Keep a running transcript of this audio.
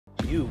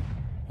You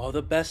are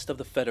the best of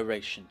the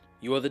Federation.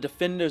 You are the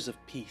defenders of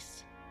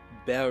peace.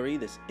 Bury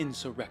this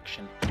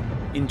insurrection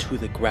into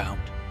the ground.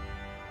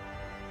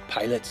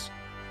 Pilots,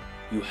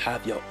 you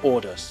have your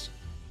orders.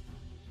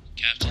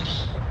 Captain,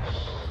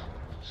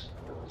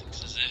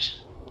 this is it.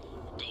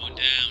 We're going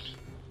down.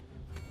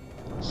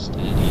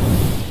 Steady.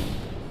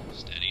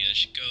 Steady as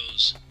she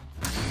goes.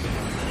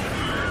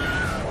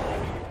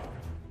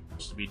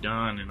 To be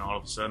done, and all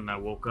of a sudden I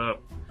woke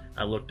up.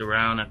 I looked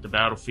around at the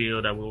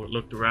battlefield, I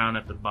looked around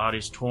at the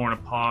bodies torn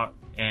apart,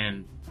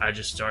 and I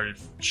just started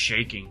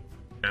shaking.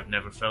 I've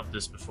never felt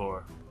this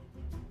before.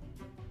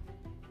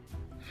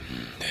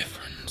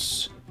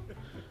 Difference.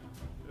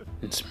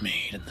 It's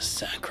made in the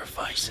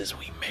sacrifices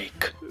we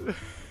make.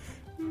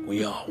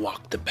 We all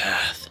walk the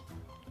path.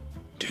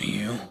 Do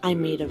you? I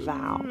made a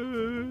vow.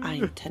 I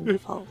intend to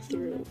follow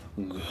through.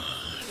 Good.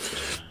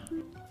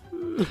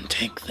 Then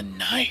take the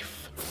knife.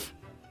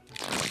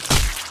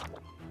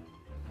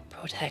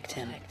 Protect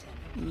him.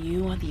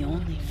 You are the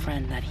only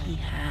friend that he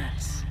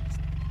has.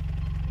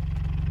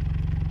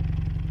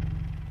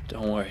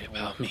 Don't worry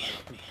about me.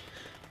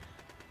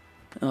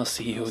 I'll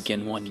see you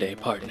again one day,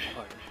 partner.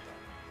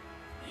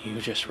 You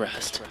just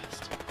rest.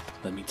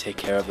 Let me take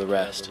care of the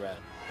rest.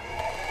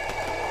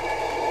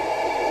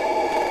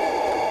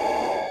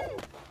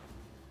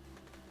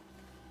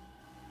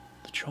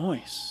 The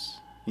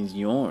choice is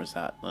yours,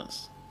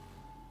 Atlas.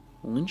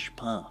 Which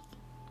path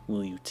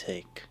will you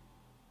take?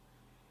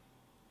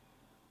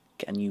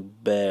 Can you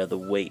bear the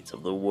weight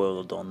of the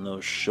world on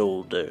those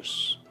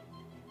shoulders?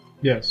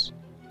 Yes.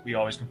 We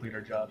always complete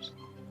our jobs.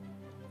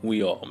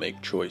 We all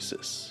make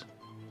choices.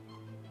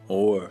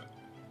 Or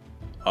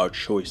our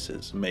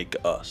choices make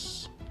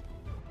us.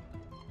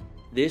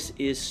 This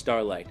is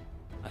Starlight,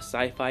 a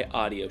sci-fi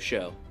audio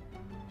show,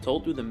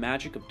 told through the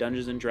magic of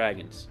Dungeons &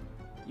 Dragons.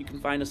 You can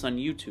find us on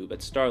YouTube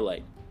at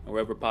Starlight, or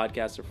wherever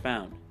podcasts are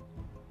found.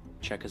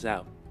 Check us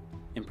out,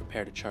 and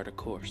prepare to chart a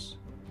course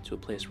to a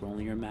place where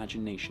only your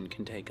imagination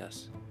can take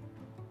us.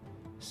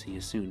 See you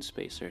soon,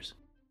 Spacers.